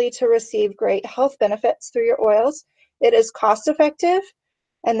 Obviously to receive great health benefits through your oils. It is cost effective,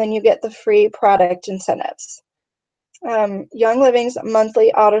 and then you get the free product incentives. Young Living's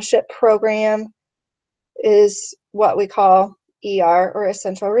monthly auto ship program is what we call ER, or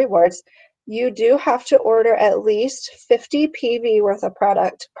Essential Rewards. You do have to order at least 50 PV worth of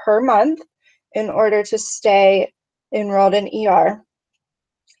product per month in order to stay enrolled in ER.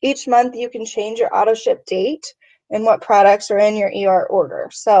 Each month you can change your auto ship date and what products are in your ER order.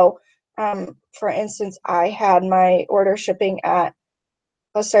 So for instance, I had my order shipping at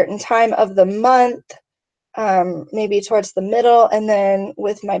a certain time of the month, maybe towards the middle, and then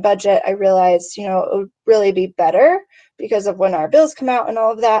with my budget I realized, it would really be better because of when our bills come out and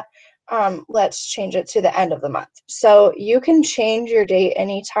all of that. Let's change it to the end of the month. So you can change your date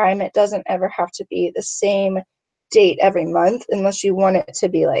anytime. It doesn't ever have to be the same date every month unless you want it to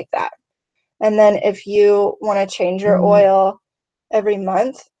be like that. And then if you want to change your oil every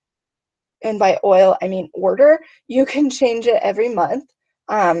month, and by oil I mean order, you can change it every month.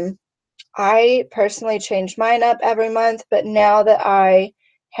 I personally change mine up every month, but now that I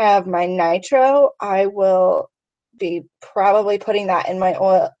have my nitro, I will be probably putting that in my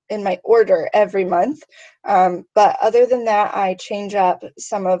order every month. But other than that, I change up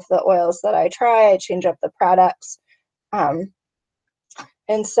some of the oils that I try. I change up the products.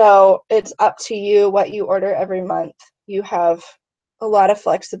 And so it's up to you what you order every month. You have a lot of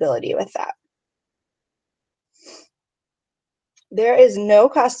flexibility with that. There is no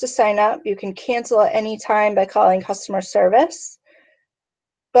cost to sign up. You can cancel at any time by calling customer service.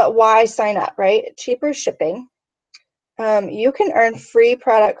 But why sign up, right? Cheaper shipping. You can earn free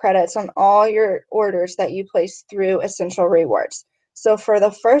product credits on all your orders that you place through Essential Rewards. So for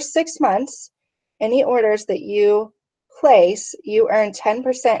the first 6 months, any orders that you place, you earn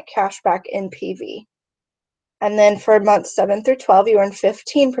 10% cash back in PV. And then for months 7 through 12, you earn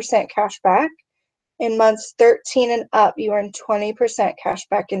 15% cash back. In months 13 and up, you earn 20% cash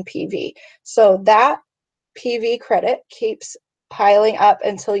back in PV. So that PV credit keeps piling up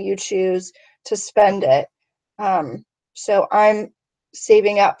until you choose to spend it. So I'm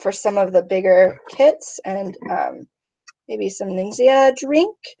saving up for some of the bigger kits and maybe some Ningxia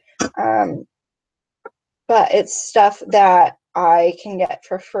drink. But it's stuff that I can get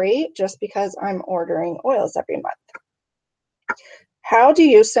for free just because I'm ordering oils every month. How do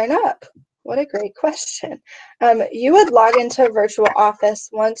you sign up? What a great question. You would log into Virtual Office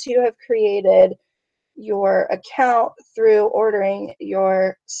once you have created your account through ordering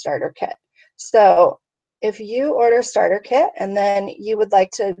your starter kit. So if you order starter kit and then you would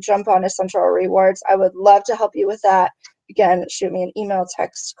like to jump on Essential Rewards, I would love to help you with that. Again, shoot me an email,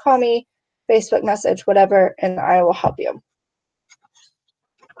 text, call me, Facebook message, whatever, and I will help you.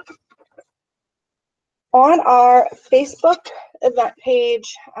 On our Facebook event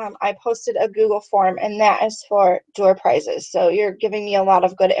page, I posted a Google form, and that is for door prizes. So you're giving me a lot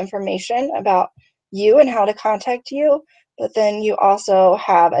of good information about you and how to contact you, but then you also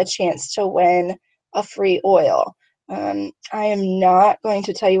have a chance to win a free oil. I am not going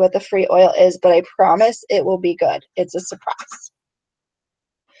to tell you what the free oil is, but I promise it will be good. It's a surprise.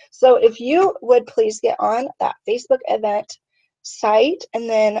 So if you would please get on that Facebook event site and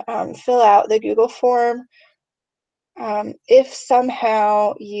then fill out the Google form. If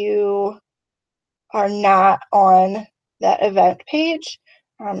somehow you are not on that event page,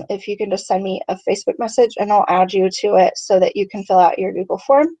 if you can just send me a Facebook message and I'll add you to it so that you can fill out your Google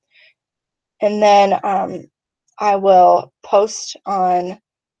form. And then I will post on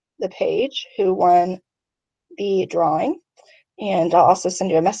the page who won the drawing, and I'll also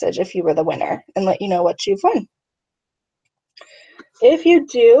send you a message if you were the winner and let you know what you've won. If you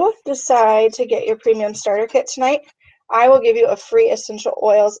do decide to get your premium starter kit tonight, I will give you a free essential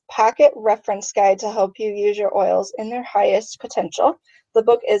oils packet reference guide to help you use your oils in their highest potential. The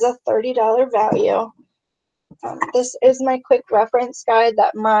book is a $30 value. This is my quick reference guide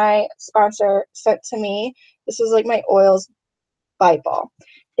that my sponsor sent to me. This is like my oils Bible.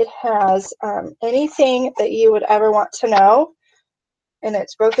 It has anything that you would ever want to know, and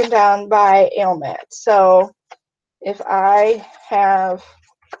it's broken down by ailment. So if I have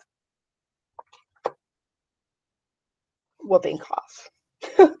whooping cough,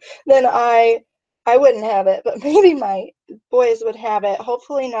 then I wouldn't have it, but maybe my boys would have it.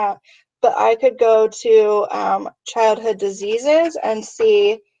 Hopefully not. But I could go to childhood diseases and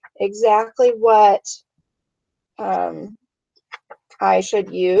see exactly what I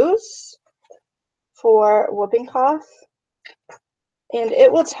should use for whooping cough, and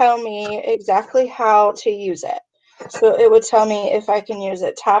it will tell me exactly how to use it. So it would tell me if I can use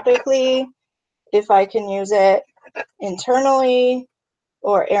it topically, if I can use it internally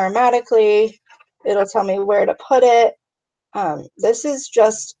or aromatically. It'll tell me where to put it. This is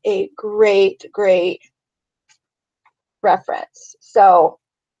just a great reference. So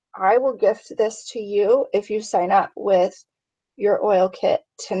I will gift this to you if you sign up with your oil kit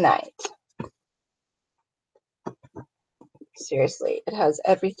tonight. Seriously, it has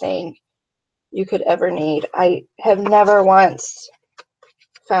everything you could ever need. I have never once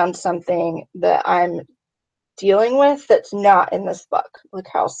found something that I'm dealing with that's not in this book. Look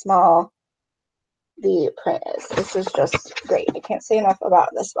how small the print is. This is just great. I can't say enough about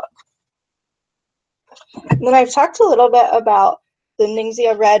this book. And then I've talked a little bit about the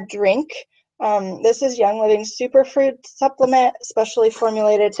Ningxia Red drink. This is Young Living's superfood supplement, specially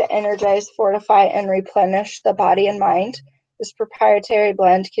formulated to energize, fortify, and replenish the body and mind. This proprietary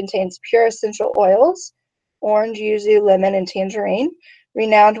blend contains pure essential oils, orange, yuzu, lemon, and tangerine,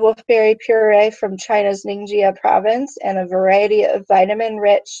 renowned wolfberry puree from China's Ningxia province, and a variety of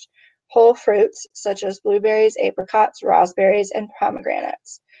vitamin-rich whole fruits such as blueberries, apricots, raspberries, and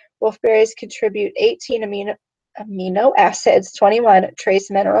pomegranates. Wolfberries contribute 18 amino acids, 21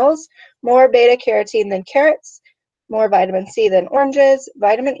 trace minerals, more beta-carotene than carrots, more vitamin C than oranges,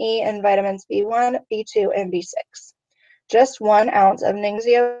 vitamin E, and vitamins B1, B2, and B6. Just 1 ounce of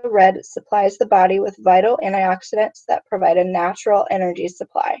Ningxia Red supplies the body with vital antioxidants that provide a natural energy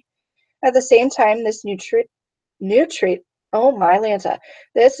supply. At the same time, this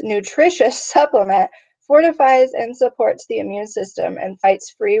this nutritious supplement fortifies and supports the immune system and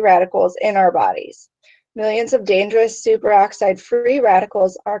fights free radicals in our bodies. Millions of dangerous superoxide free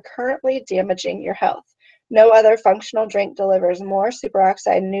radicals are currently damaging your health. No other functional drink delivers more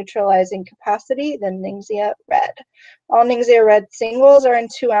superoxide neutralizing capacity than Ningxia Red. All Ningxia Red singles are in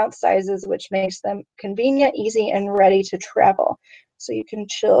 2-ounce sizes, which makes them convenient, easy, and ready to travel. So you can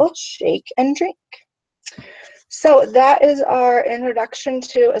chill, shake, and drink. So that is our introduction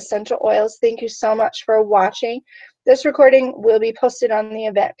to essential oils. Thank you so much for watching. This recording will be posted on the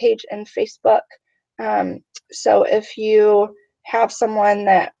event page and Facebook. So if you have someone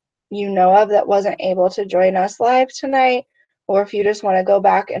that you know of that wasn't able to join us live tonight, or if you just want to go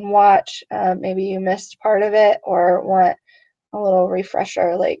back and watch, maybe you missed part of it or want a little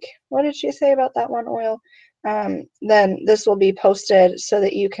refresher, like, what did she say about that one oil? Then this will be posted so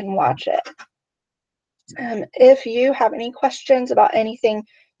that you can watch it. If you have any questions about anything,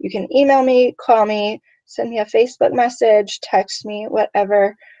 you can email me, call me, send me a Facebook message, text me,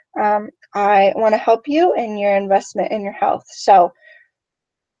 whatever. I want to help you in your investment in your health. So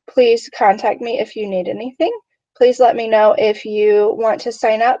please contact me if you need anything. Please let me know if you want to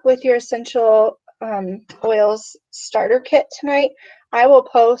sign up with your essential oils starter kit tonight. I will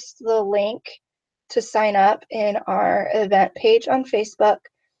post the link to sign up in our event page on Facebook.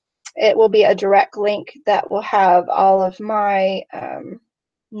 It will be a direct link that will have all of my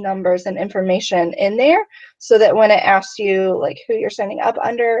numbers and information in there, so that when it asks you like who you're signing up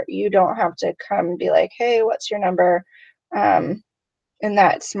under, you don't have to come and be like, hey, what's your number? And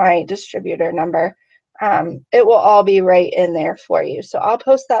that's my distributor number. It will all be right in there for you. So I'll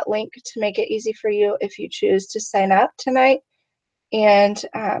post that link to make it easy for you if you choose to sign up tonight. And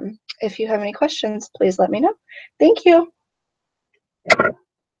if you have any questions, please let me know. Thank you.